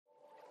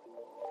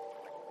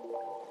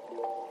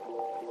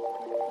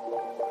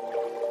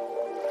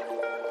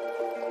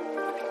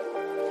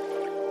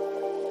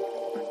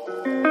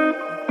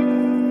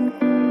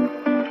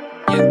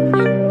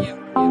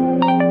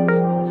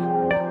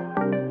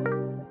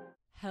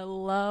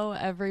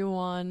Hello,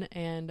 everyone,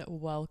 and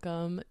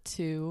welcome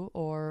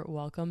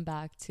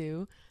back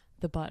to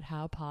the But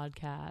How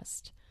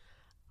podcast.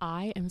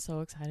 I am so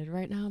excited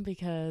right now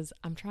because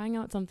I'm trying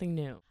out something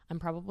new. I'm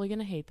probably going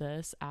to hate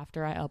this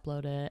after I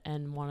upload it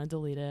and want to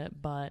delete it,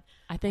 but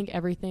I think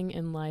everything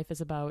in life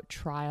is about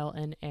trial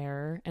and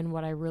error, and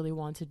what I really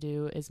want to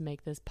do is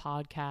make this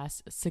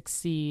podcast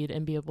succeed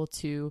and be able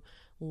to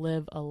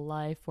live a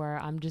life where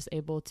I'm just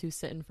able to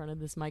sit in front of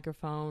this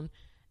microphone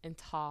and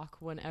talk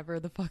whenever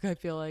the fuck I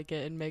feel like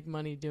it and make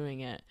money doing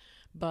it.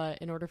 But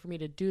in order for me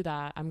to do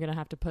that, I'm going to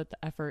have to put the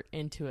effort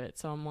into it.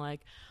 So I'm like,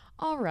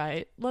 all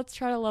right, let's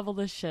try to level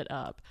this shit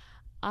up.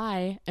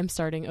 I am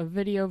starting a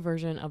video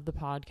version of the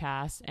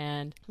podcast,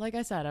 and like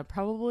I said, I'm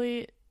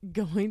probably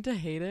going to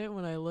hate it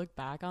when I look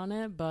back on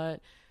it,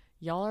 but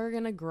y'all are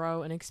going to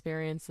grow and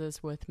experience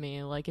this with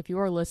me. Like, if you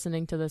are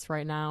listening to this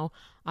right now,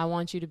 I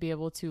want you to be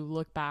able to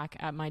look back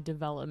at my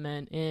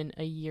development in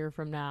a year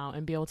from now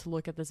and be able to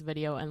look at this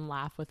video and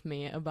laugh with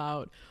me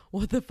about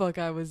what the fuck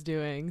I was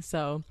doing.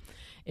 So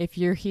if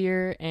you're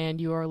here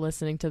and you are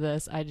listening to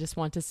this, I just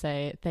want to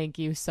say thank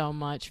you so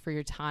much for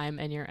your time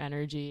and your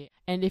energy.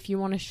 And if you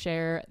want to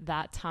share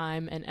that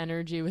time and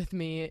energy with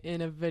me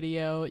in a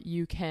video,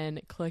 you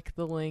can click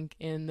the link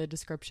in the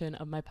description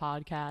of my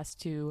podcast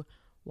to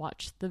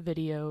watch the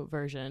video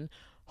version.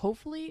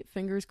 Hopefully,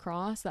 fingers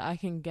crossed, that I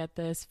can get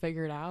this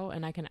figured out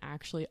and I can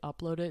actually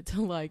upload it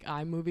to like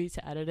iMovie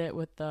to edit it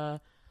with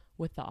the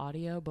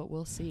audio, but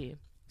we'll see.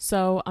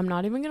 So I'm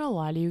not even gonna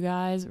lie to you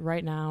guys,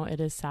 right now it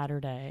is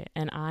Saturday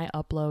and I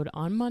upload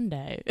on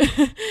Monday.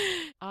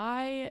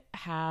 I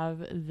have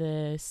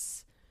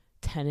this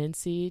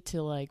tendency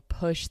to like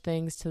push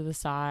things to the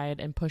side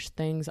and push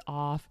things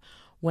off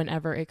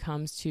whenever it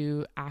comes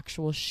to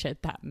actual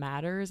shit that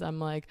matters. I'm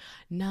like,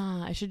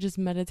 nah, I should just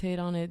meditate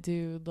on it,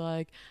 dude.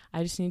 Like,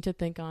 I just need to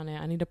think on it.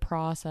 I need to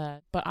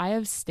process. But I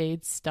have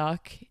stayed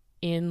stuck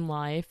in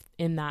life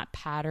in that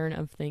pattern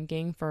of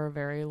thinking for a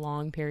very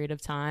long period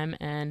of time,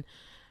 and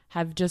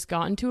have just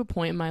gotten to a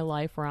point in my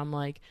life where I'm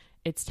like,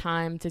 it's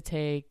time to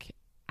take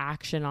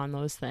action on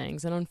those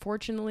things. And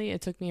unfortunately,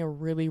 it took me a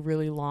really,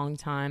 really long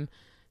time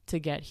to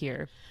get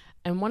here.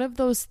 And one of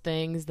those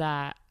things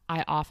that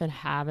I often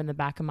have in the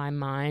back of my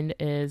mind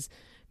is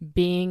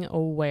being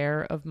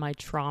aware of my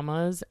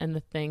traumas and the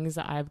things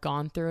that I've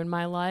gone through in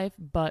my life,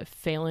 but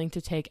failing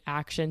to take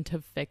action to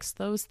fix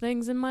those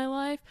things in my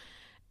life.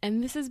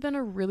 And this has been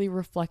a really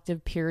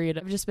reflective period.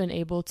 I've just been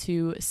able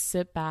to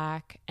sit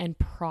back and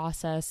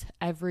process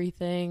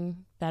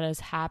everything that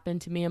has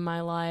happened to me in my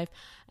life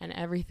and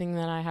everything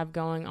that I have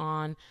going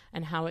on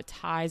and how it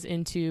ties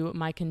into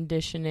my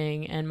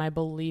conditioning and my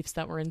beliefs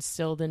that were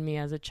instilled in me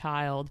as a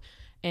child.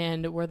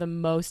 And where the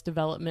most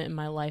development in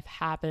my life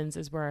happens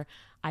is where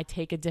I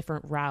take a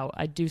different route.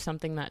 I do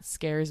something that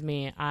scares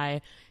me.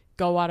 I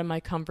go out of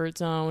my comfort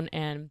zone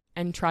and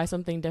try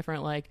something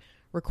different, like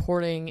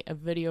recording a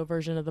video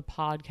version of the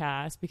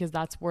podcast, because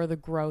that's where the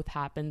growth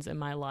happens in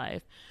my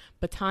life.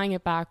 But tying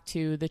it back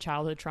to the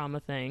childhood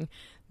trauma thing,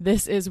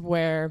 this is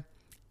where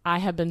I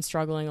have been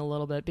struggling a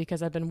little bit,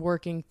 because I've been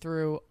working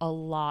through a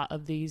lot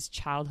of these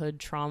childhood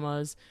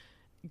traumas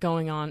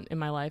going on in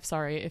my life.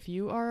 Sorry, if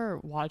you are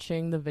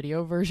watching the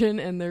video version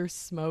and there's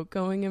smoke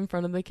going in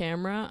front of the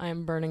camera,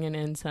 I'm burning an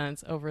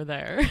incense over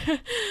there.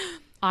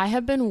 I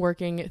have been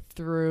working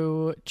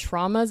through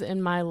traumas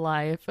in my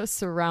life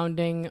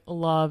surrounding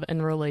love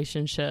and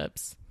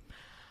relationships.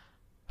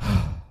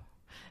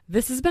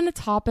 This has been a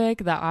topic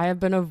that I have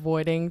been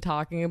avoiding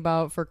talking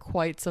about for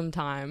quite some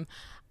time.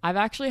 I've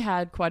actually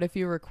had quite a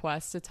few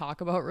requests to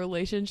talk about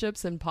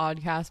relationships in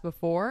podcasts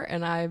before,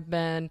 and I've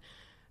been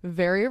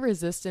very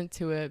resistant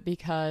to it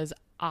because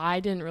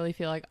I didn't really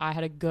feel like I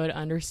had a good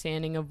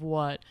understanding of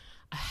what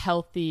a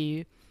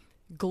healthy,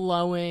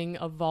 glowing,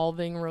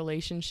 evolving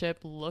relationship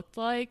looked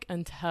like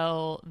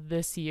until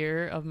this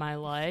year of my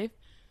life.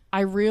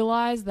 I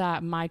realized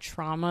that my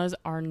traumas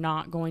are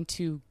not going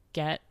to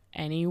get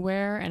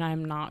anywhere, and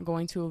I'm not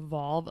going to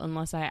evolve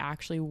unless I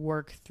actually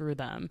work through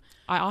them.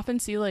 I often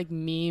see like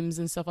memes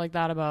and stuff like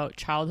that about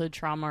childhood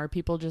trauma, or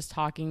people just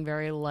talking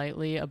very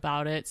lightly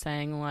about it,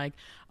 saying like,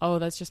 oh,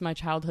 that's just my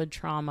childhood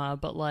trauma.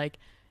 But like,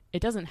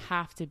 it doesn't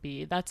have to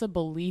be. That's a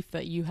belief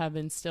that you have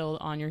instilled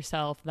on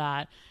yourself,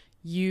 that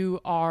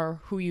you are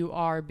who you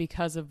are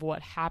because of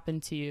what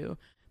happened to you.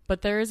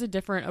 But there is a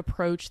different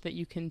approach that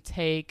you can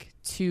take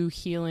to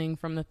healing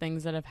from the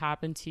things that have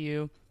happened to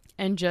you,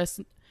 and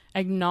just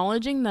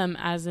acknowledging them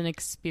as an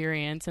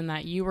experience, and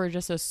that you were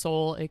just a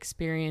soul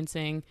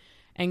experiencing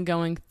and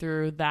going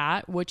through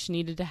that which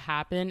needed to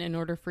happen in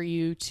order for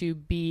you to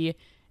be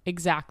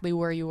exactly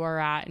where you are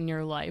at in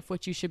your life,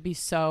 which you should be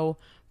so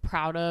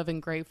proud of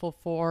and grateful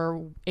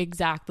for,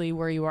 exactly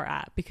where you are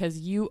at, because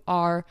you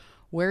are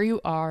where you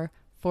are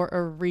for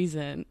a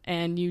reason,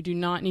 and you do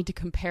not need to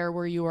compare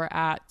where you are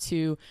at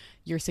to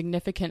your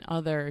significant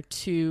other,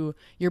 to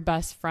your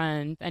best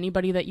friend,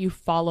 anybody that you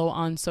follow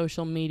on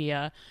social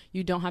media.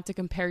 You don't have to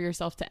compare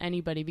yourself to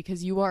anybody,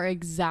 because you are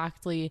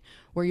exactly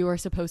where you are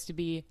supposed to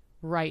be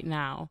right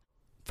now.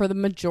 For the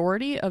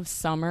majority of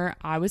summer,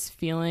 I was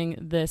feeling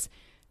this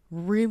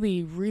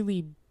really,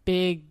 really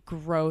big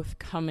growth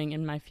coming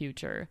in my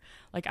future.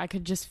 Like I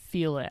could just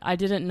feel it. I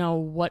didn't know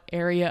what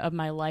area of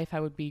my life I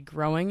would be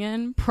growing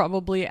in.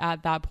 Probably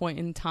at that point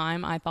in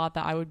time, I thought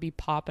that I would be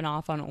popping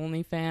off on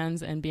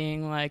OnlyFans and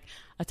being like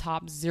a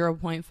top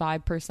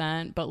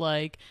 0.5%, but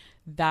like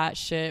that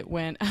shit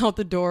went out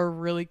the door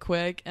really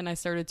quick and I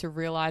started to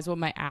realize what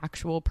my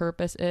actual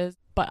purpose is.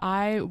 But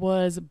I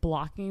was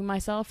blocking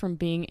myself from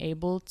being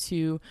able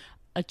to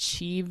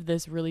achieve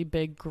this really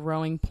big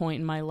growing point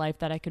in my life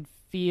that I could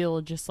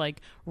feel just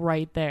like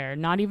right there,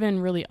 not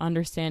even really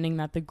understanding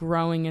that the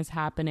growing is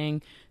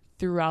happening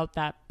throughout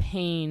that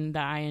pain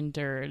that I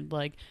endured.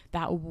 Like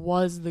that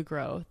was the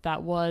growth.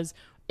 That was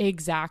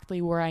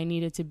exactly where I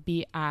needed to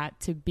be at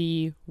to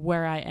be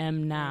where I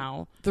am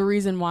now. The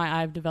reason why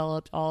I've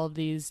developed all of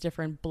these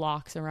different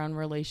blocks around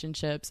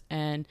relationships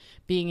and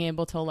being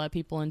able to let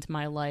people into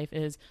my life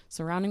is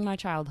surrounding my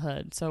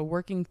childhood. So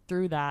working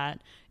through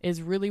that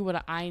is really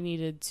what I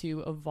needed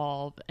to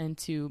evolve and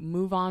to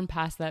move on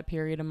past that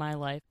period of my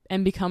life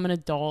and become an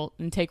adult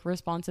and take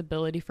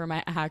responsibility for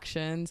my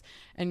actions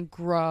and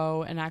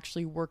grow and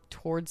actually work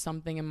towards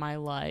something in my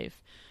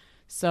life.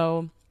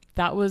 So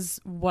that was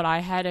what I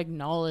had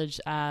acknowledged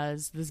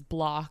as this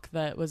block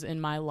that was in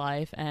my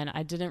life, and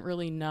I didn't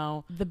really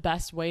know the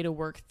best way to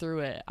work through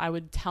it. I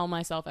would tell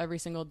myself every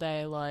single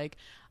day, like,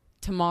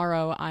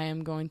 tomorrow I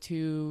am going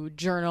to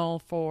journal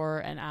for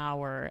an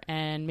hour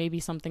and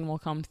maybe something will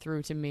come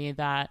through to me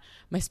that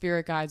my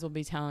spirit guides will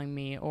be telling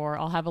me, or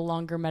I'll have a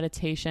longer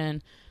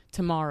meditation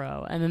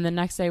tomorrow. And then the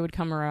next day would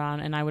come around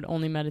and I would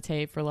only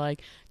meditate for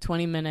like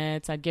 20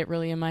 minutes. I'd get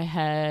really in my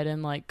head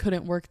and like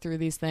couldn't work through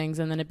these things.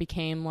 And then it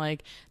became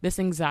like this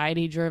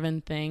anxiety driven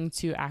thing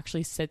to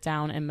actually sit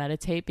down and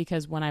meditate,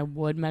 because when I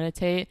would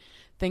meditate,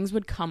 things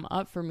would come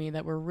up for me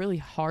that were really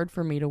hard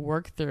for me to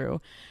work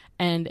through,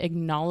 and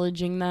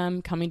acknowledging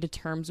them, coming to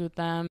terms with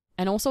them,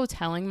 and also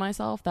telling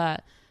myself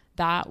that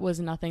that was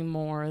nothing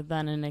more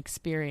than an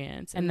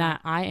experience and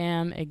that I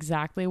am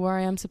exactly where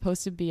I am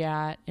supposed to be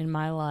at in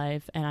my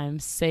life, and I'm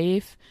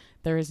safe.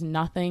 There is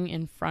nothing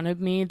in front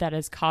of me that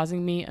is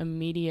causing me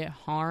immediate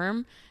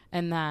harm,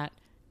 and that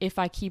if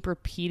I keep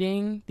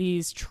repeating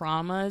these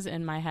traumas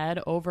in my head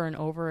over and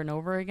over and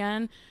over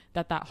again,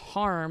 that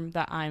harm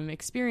that I'm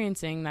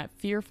experiencing, that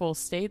fearful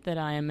state that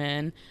I am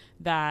in,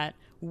 that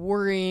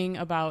worrying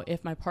about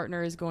if my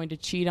partner is going to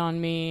cheat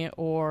on me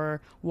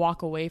or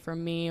walk away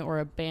from me or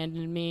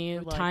abandon me,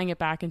 like tying it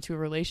back into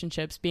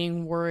relationships,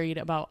 being worried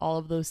about all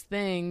of those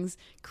things,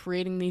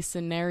 creating these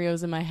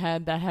scenarios in my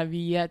head that have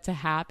yet to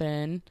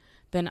happen,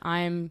 then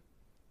I'm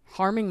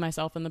harming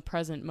myself in the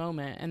present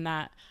moment. And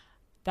that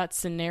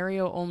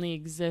scenario only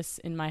exists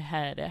in my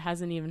head. It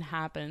hasn't even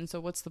happened.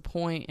 So what's the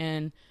point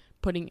in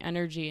putting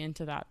energy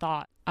into that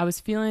thought? I was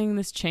feeling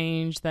this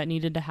change that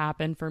needed to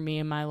happen for me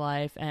in my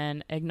life,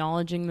 and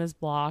acknowledging this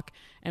block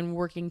and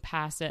working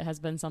past it has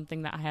been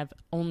something that I have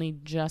only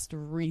just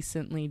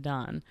recently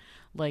done.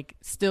 Like,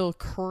 still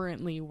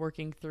currently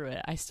working through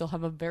it. I still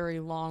have a very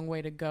long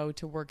way to go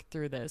to work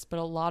through this, but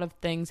a lot of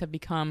things have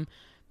become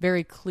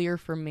very clear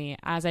for me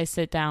as I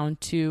sit down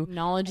to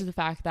acknowledge the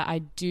fact that I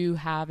do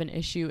have an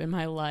issue in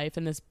my life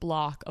and this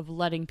block of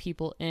letting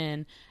people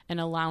in and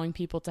allowing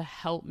people to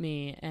help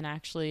me and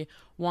actually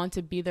want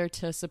to be there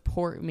to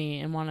support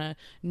me and want to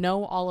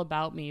know all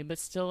about me, but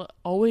still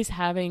always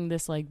having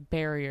this like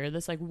barrier,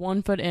 this like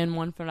 1 foot in,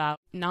 1 foot out,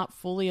 not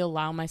fully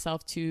allow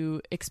myself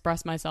to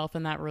express myself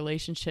in that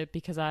relationship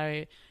because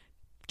I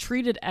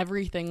treated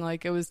everything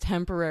like it was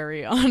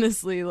temporary,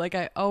 honestly. Like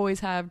I always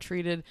have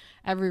treated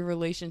every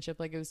relationship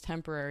like it was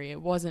temporary.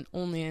 It wasn't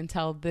only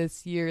until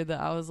this year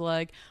that I was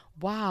like,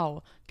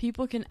 wow,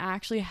 people can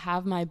actually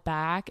have my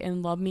back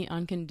and love me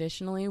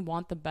unconditionally,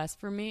 want the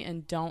best for me,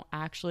 and don't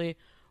actually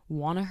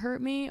want to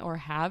hurt me or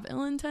have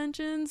ill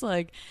intentions.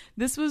 Like,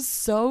 this was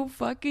so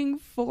fucking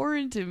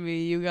foreign to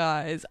me, you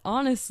guys,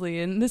 honestly.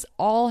 And this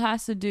all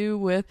has to do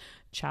with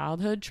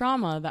childhood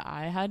trauma that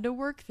I had to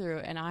work through,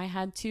 and I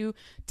had to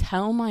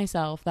tell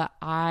myself that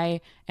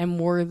I am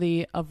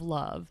worthy of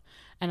love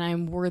and I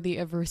am worthy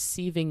of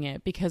receiving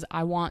it because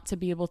I want to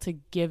be able to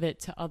give it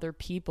to other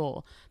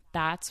people.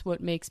 That's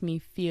what makes me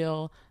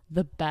feel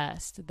the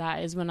best.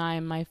 That is when I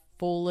am my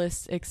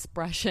fullest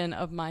expression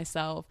of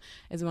myself,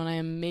 is when I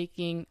am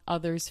making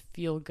others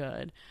feel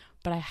good.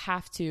 But I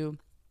have to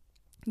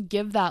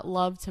give that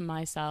love to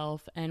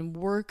myself and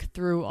work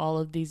through all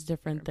of these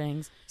different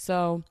things.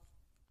 So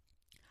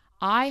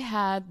I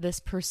had this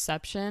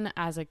perception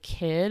as a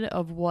kid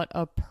of what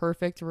a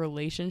perfect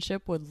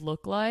relationship would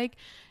look like,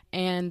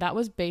 and that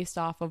was based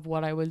off of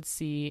what I would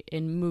see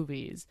in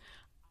movies.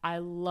 I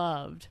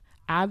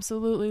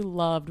absolutely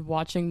loved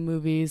watching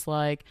movies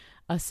like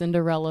A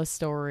Cinderella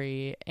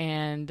Story,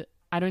 and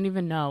I don't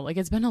even know, like,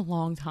 it's been a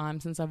long time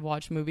since I've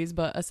watched movies,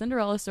 but A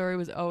Cinderella Story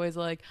was always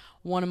like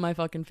one of my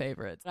fucking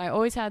favorites. I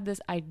always had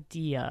this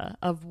idea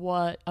of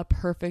what a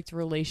perfect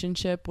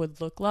relationship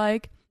would look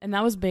like, and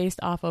that was based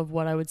off of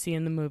what I would see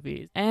in the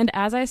movies. And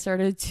as I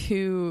started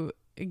to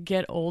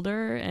get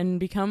older and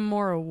become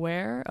more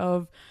aware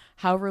of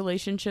how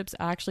relationships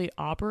actually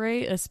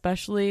operate,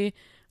 especially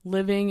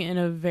living in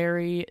a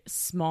very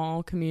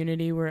small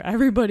community where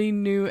everybody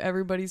knew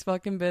everybody's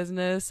fucking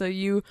business. So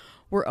you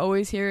were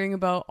always hearing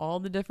about all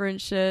the different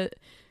shit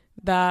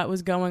that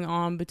was going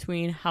on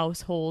between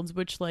households,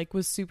 which like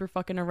was super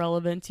fucking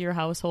irrelevant to your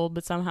household,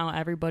 but somehow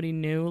everybody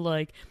knew.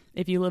 Like,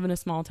 if you live in a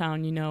small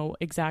town, you know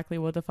exactly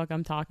what the fuck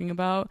I'm talking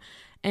about.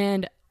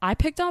 And I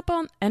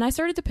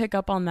started to pick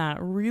up on that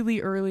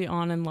really early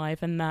on in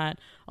life, and that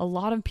a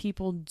lot of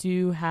people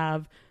do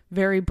have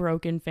very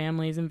broken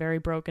families and very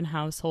broken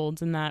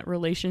households, and that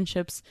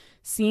relationships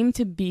seem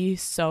to be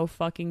so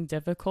fucking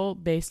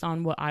difficult based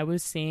on what I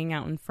was seeing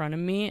out in front of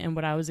me and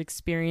what I was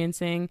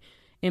experiencing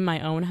in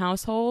my own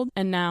household.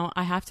 And now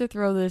I have to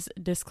throw this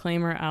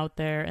disclaimer out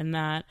there, in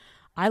that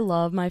I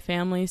love my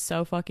family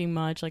so fucking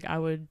much. Like, I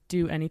would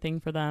do anything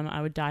for them.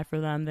 I would die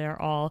for them.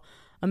 They're all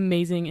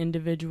amazing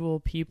individual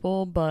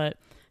people, but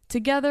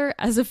together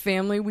as a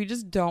family, we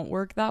just don't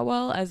work that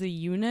well as a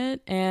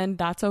unit, and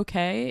that's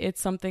okay.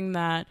 It's something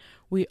that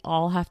we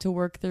all have to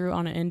work through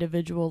on an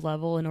individual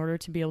level in order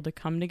to be able to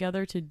come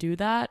together to do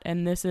that.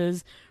 And this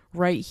is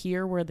right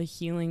here where the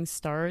healing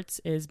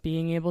starts, is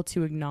being able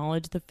to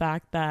acknowledge the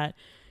fact that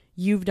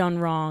you've done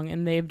wrong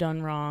and they've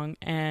done wrong,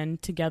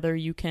 and together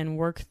you can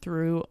work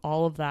through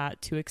all of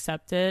that to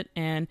accept it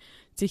and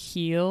to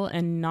heal,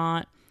 and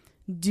not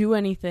do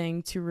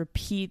anything to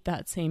repeat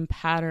that same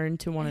pattern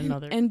to one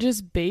another. And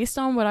just based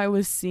on what I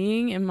was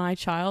seeing in my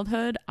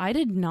childhood, I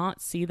did not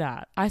see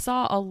that. I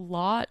saw a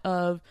lot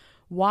of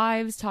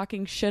wives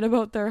talking shit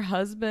about their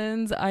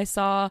husbands. I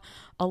saw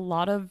a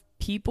lot of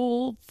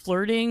people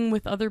flirting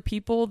with other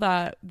people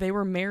that they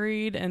were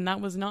married and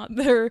that was not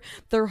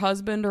their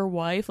husband or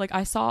wife. Like,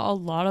 I saw a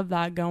lot of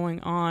that going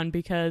on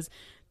because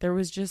there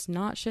was just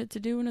not shit to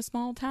do in a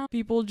small town.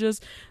 People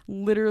just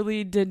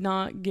literally did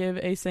not give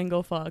a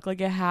single fuck. Like,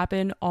 it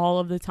happened all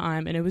of the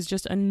time, and it was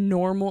just a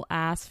normal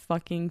ass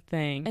fucking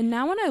thing. And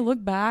now when I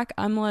look back,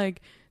 I'm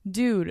like,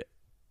 dude,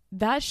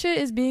 that shit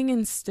is being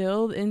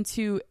instilled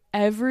into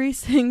every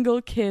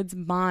single kid's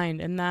mind,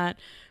 and that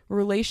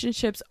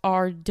relationships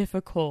are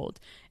difficult,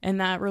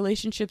 and that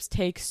relationships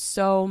take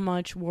so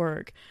much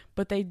work,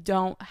 but they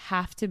don't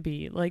have to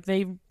be. Like,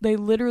 they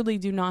literally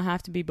do not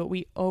have to be, but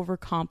we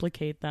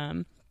overcomplicate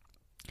them.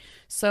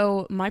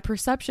 So my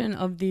perception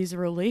of these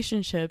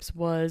relationships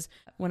was,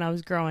 when I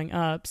was growing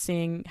up,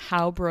 seeing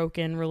how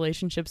broken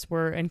relationships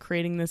were and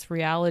creating this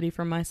reality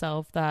for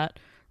myself that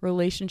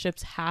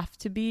relationships have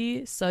to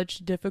be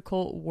such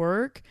difficult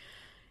work,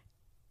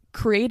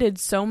 created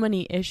so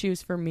many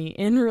issues for me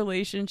in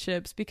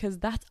relationships, because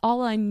that's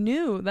all I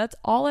knew. That's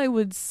all I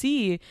would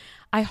see.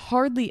 I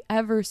hardly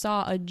ever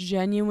saw a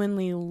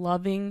genuinely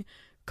loving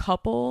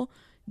couple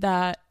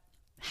that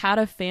had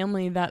a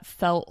family that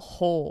felt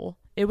whole.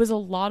 It was a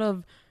lot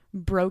of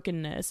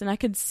brokenness, and I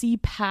could see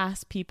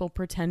past people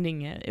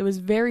pretending it. It was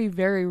very,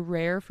 very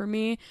rare for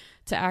me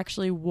to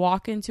actually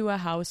walk into a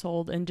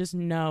household and just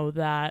know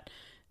that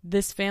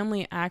this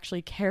family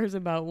actually cares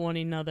about one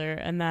another,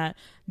 and that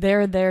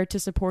they're there to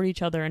support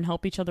each other and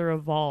help each other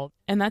evolve.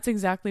 And that's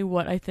exactly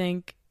what I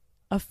think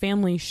a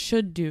family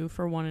should do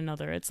for one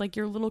another. It's like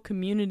your little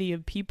community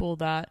of people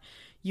that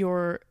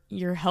you're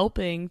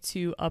helping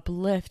to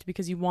uplift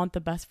because you want the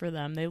best for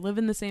them. They live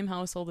in the same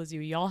household as you.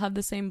 Y'all have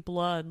the same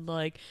blood.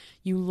 Like,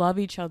 you love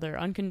each other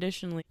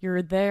unconditionally.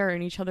 You're there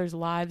in each other's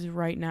lives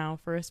right now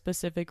for a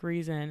specific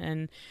reason,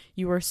 and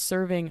you are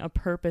serving a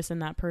purpose in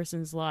that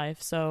person's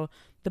life. So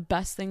the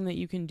best thing that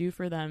you can do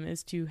for them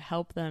is to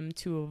help them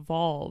to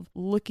evolve.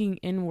 Looking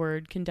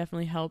inward can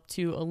definitely help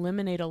to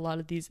eliminate a lot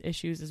of these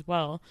issues as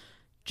well.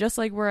 Just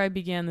like where I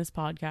began this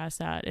podcast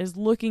at, is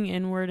looking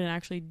inward and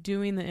actually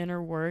doing the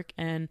inner work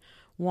and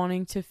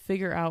wanting to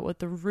figure out what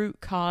the root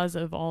cause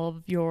of all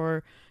of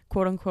your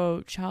quote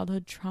unquote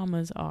childhood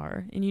traumas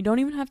are. And you don't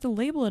even have to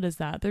label it as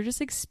that. They're just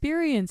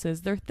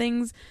experiences. They're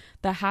things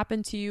that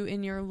happen to you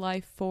in your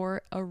life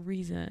for a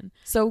reason.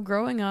 So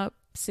growing up,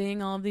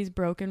 seeing all of these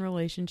broken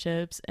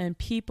relationships and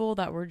people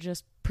that were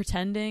just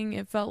pretending,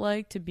 it felt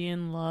like, to be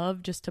in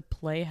love just to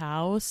play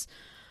house,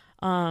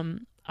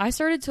 I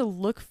started to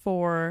look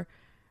for,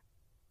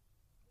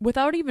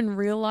 without even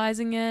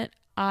realizing it,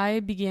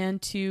 I began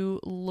to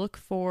look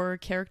for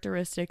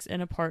characteristics in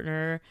a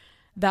partner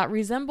that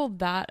resembled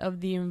that of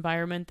the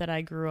environment that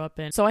I grew up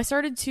in. So I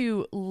started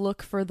to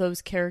look for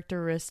those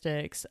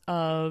characteristics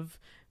of,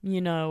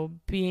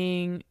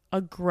 being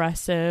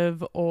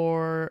aggressive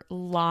or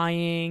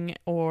lying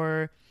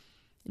or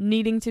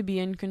needing to be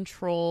in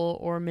control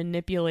or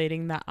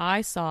manipulating, that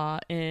I saw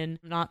in,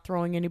 not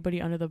throwing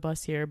anybody under the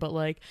bus here, but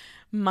like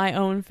my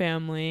own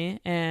family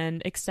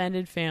and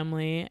extended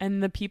family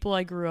and the people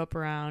I grew up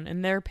around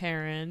and their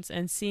parents,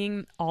 and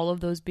seeing all of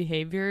those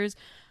behaviors,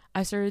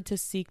 I started to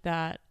seek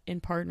that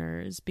in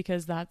partners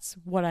because that's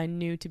what I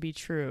knew to be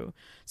true.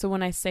 So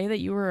when I say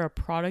that you are a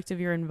product of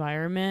your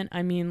environment,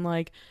 I mean,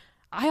 like,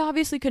 I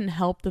obviously couldn't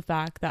help the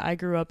fact that I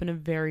grew up in a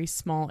very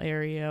small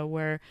area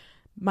where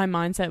my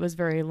mindset was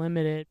very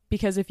limited,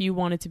 because if you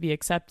wanted to be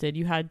accepted,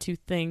 you had to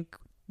think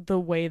the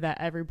way that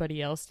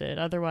everybody else did.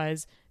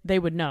 Otherwise, they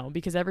would know,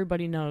 because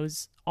everybody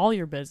knows all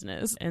your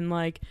business. And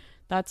like,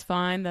 that's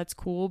fine, that's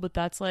cool, but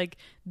that's like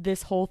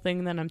this whole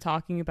thing that I'm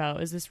talking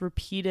about is this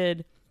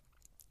repeated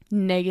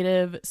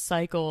negative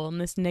cycle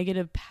and this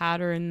negative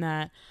pattern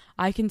that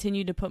I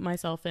continue to put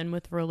myself in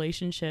with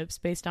relationships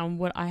based on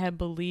what I had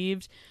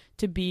believed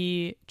to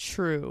be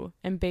true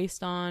and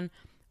based on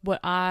what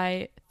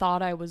I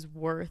thought I was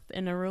worth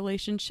in a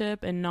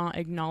relationship, and not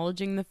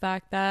acknowledging the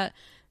fact that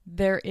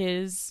there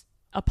is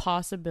a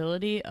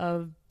possibility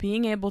of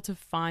being able to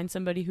find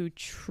somebody who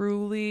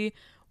truly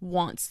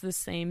wants the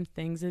same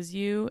things as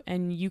you,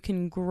 and you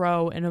can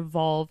grow and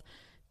evolve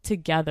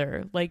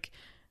together. Like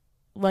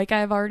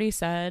I've already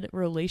said,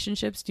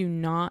 relationships do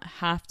not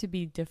have to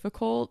be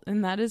difficult,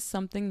 and that is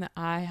something that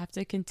I have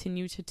to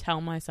continue to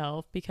tell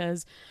myself,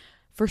 because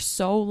for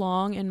so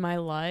long in my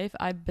life,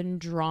 I've been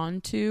drawn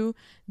to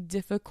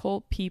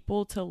difficult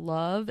people to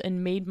love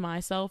and made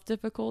myself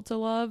difficult to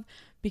love,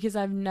 because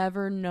I've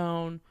never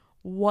known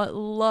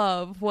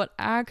what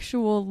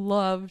actual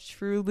love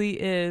truly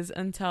is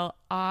until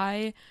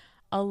I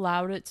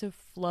allowed it to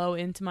flow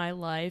into my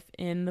life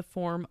in the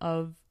form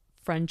of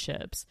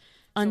friendships.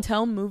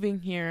 Until moving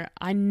here,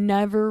 I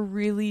never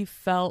really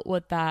felt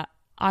what that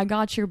I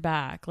got your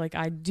back. Like,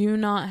 I do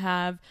not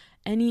have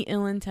any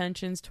ill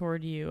intentions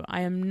toward you.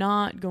 I am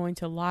not going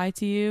to lie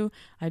to you.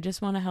 I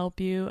just want to help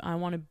you. I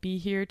want to be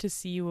here to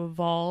see you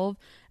evolve,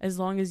 as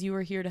long as you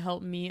are here to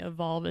help me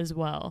evolve as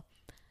well.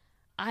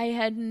 I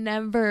had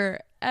never,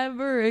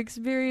 ever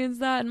experienced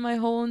that in my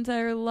whole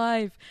entire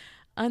life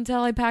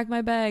until I packed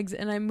my bags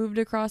and I moved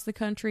across the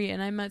country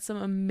and I met some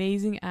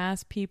amazing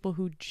ass people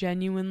who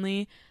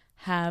genuinely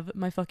have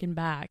my fucking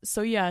back.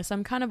 So yes,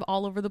 I'm kind of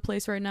all over the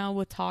place right now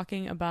with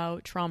talking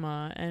about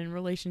trauma and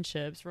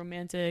relationships,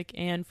 romantic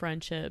and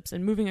friendships,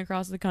 and moving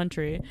across the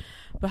country.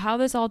 But how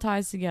this all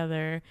ties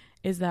together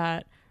is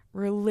that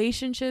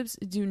relationships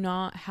do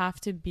not have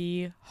to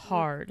be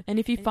hard. And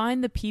if you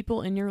find the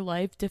people in your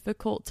life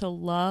difficult to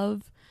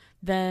love,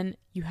 then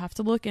you have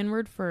to look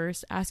inward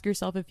first. Ask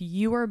yourself if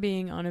you are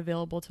being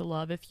unavailable to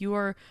love, if you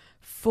are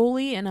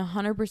fully and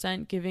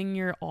 100% giving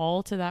your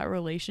all to that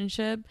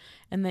relationship,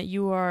 and that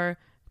you are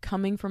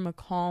coming from a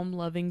calm,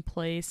 loving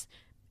place,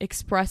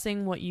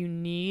 expressing what you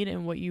need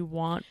and what you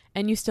want,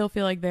 and you still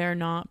feel like they're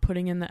not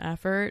putting in the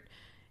effort.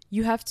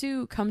 You have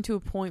to come to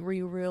a point where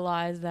you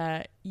realize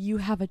that you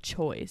have a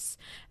choice,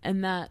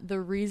 and that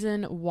the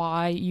reason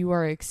why you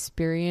are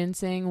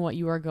experiencing what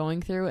you are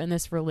going through in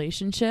this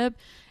relationship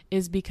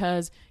is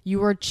because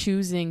you are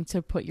choosing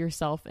to put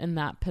yourself in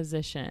that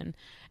position.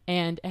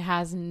 And it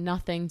has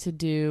nothing to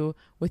do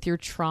with your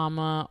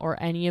trauma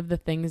or any of the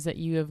things that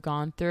you have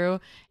gone through.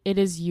 It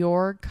is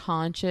your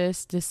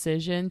conscious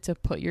decision to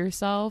put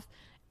yourself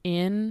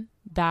in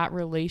that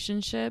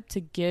relationship,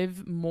 to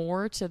give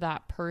more to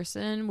that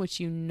person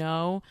which you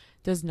know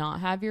does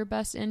not have your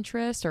best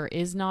interest or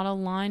is not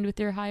aligned with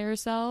your higher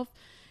self.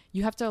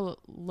 You have to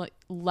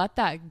let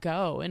that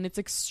go, and it's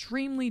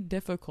extremely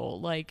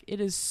difficult. Like, it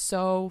is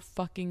so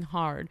fucking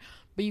hard,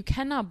 but you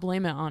cannot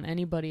blame it on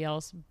anybody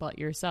else but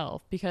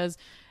yourself, because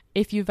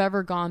if you've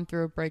ever gone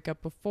through a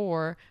breakup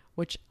before,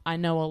 which I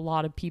know a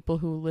lot of people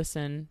who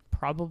listen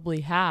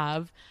probably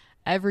have,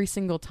 every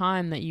single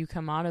time that you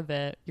come out of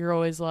it, you're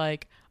always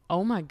like,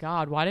 oh my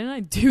God, why didn't I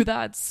do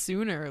that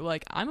sooner?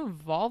 Like, I'm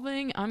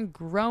evolving, I'm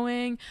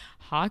growing,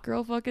 hot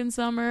girl fucking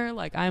summer,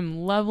 like,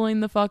 I'm leveling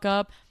the fuck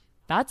up.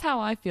 That's how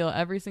I feel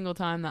every single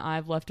time that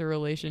I've left a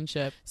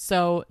relationship.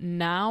 So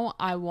now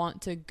I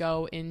want to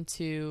go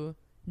into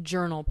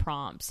journal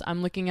prompts.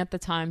 I'm looking at the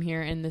time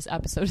here, and this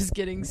episode is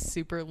getting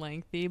super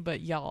lengthy,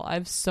 but y'all, I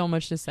have so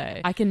much to say.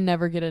 I can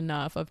never get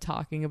enough of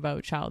talking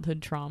about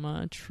childhood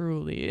trauma,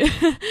 truly.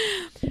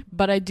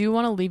 But I do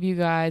want to leave you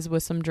guys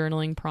with some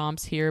journaling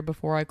prompts here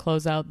before I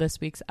close out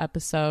this week's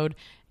episode,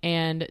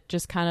 and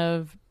just kind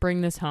of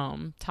bring this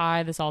home,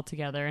 tie this all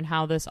together, and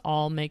how this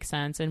all makes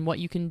sense, and what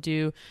you can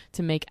do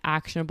to make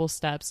actionable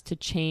steps to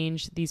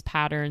change these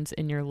patterns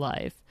in your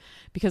life.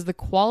 Because the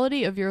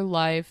quality of your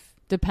life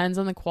depends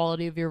on the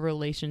quality of your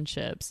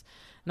relationships.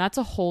 And that's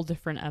a whole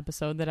different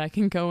episode that I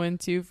can go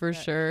into for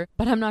sure.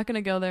 But I'm not going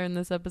to go there in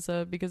this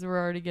episode because we're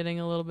already getting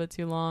a little bit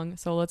too long.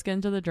 So let's get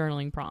into the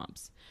journaling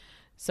prompts.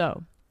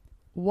 So,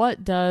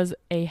 what does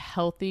a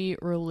healthy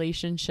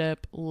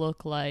relationship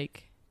look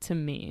like to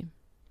me?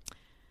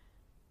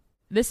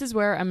 This is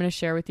where I'm going to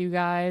share with you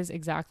guys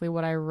exactly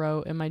what I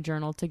wrote in my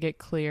journal to get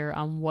clear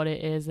on what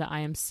it is that I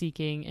am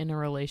seeking in a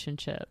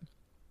relationship.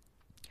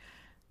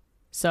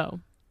 So,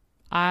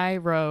 I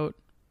wrote,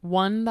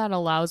 one that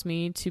allows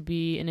me to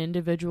be an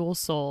individual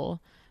soul,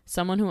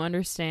 someone who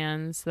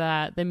understands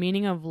that the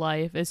meaning of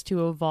life is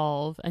to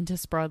evolve and to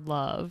spread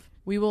love.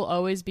 We will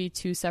always be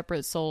two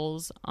separate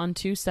souls on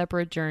two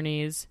separate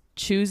journeys,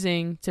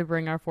 choosing to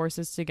bring our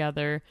forces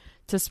together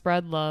to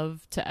spread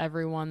love to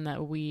everyone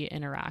that we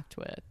interact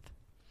with.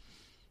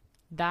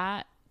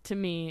 That, to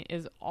me,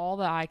 is all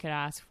that I could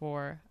ask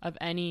for of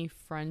any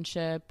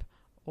friendship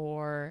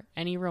or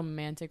any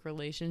romantic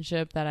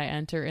relationship that I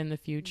enter in the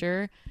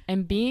future.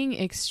 And being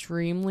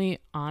extremely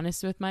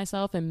honest with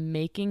myself and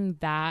making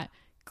that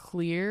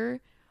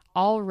clear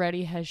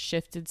already has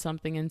shifted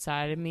something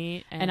inside of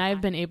me. And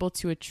I've been able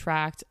to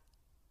attract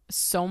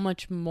so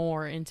much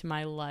more into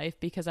my life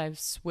because I've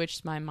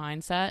switched my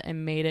mindset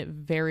and made it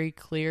very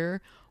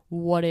clear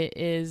what it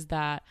is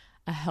that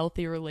a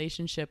healthy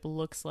relationship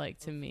looks like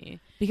to me.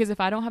 Because if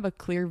I don't have a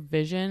clear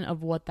vision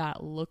of what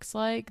that looks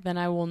like, then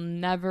I will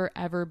never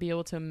ever be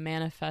able to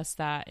manifest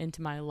that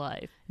into my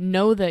life.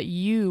 Know that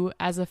you,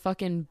 as a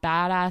fucking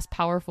badass,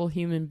 powerful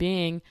human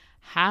being,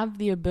 have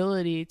the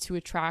ability to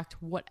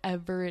attract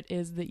whatever it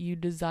is that you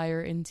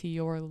desire into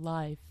your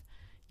life.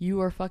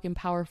 You are fucking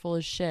powerful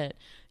as shit.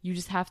 You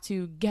just have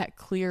to get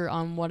clear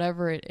on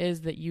whatever it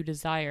is that you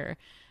desire.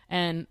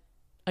 And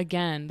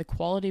again, the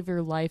quality of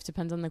your life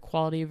depends on the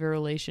quality of your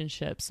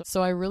relationships.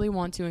 So I really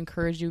want to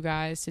encourage you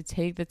guys to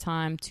take the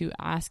time to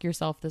ask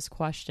yourself this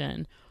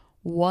question.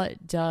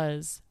 What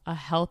does a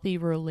healthy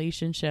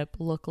relationship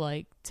look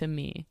like to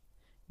me?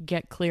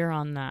 Get clear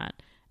on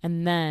that.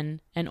 And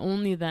then, and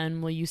only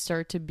then, will you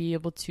start to be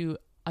able to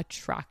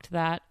attract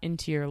that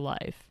into your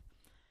life.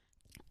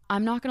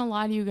 I'm not going to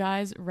lie to you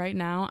guys right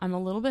now. I'm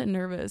a little bit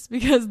nervous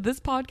because this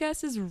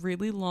podcast is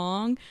really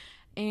long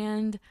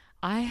and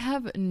I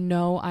have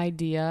no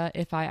idea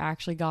if I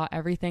actually got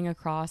everything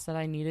across that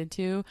I needed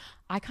to.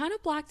 I kind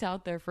of blacked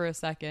out there for a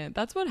second.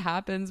 That's what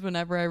happens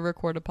whenever I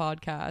record a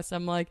podcast.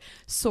 I'm like,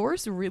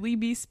 source really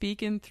be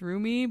speaking through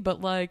me, but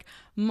like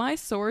my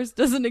source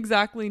doesn't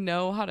exactly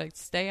know how to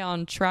stay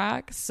on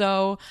track.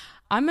 So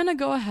I'm going to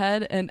go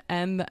ahead and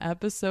end the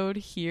episode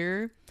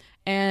here.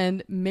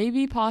 And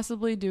maybe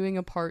possibly doing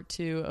a part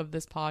 2 of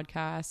this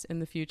podcast in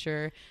the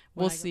future.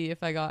 We'll see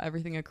if I got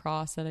everything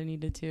across that I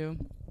needed to.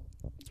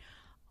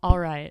 All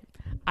right.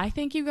 I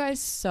thank you guys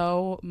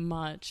so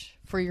much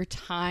for your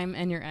time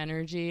and your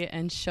energy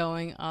and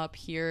showing up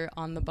here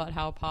on the But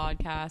How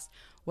podcast,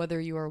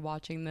 whether you are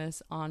watching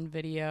this on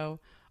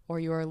video or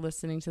you are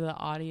listening to the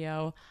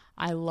audio.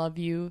 I love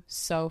you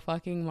so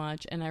fucking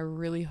much, and I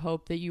really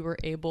hope that you were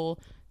able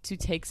to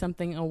take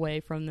something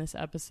away from this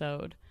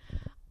episode.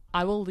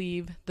 I will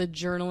leave the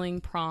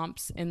journaling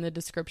prompts in the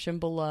description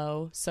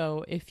below.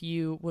 So if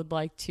you would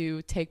like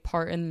to take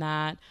part in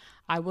that,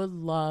 I would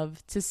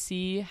love to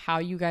see how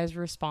you guys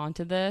respond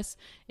to this.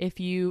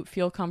 If you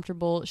feel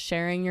comfortable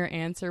sharing your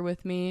answer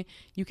with me,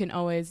 you can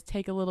always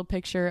take a little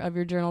picture of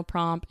your journal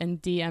prompt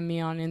and DM me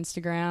on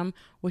Instagram,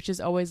 which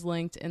is always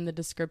linked in the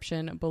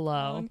description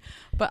below.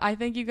 But I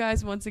thank you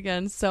guys once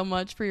again so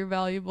much for your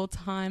valuable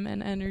time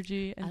and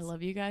energy. And I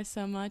love you guys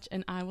so much,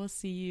 and I will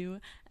see you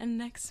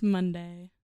next Monday.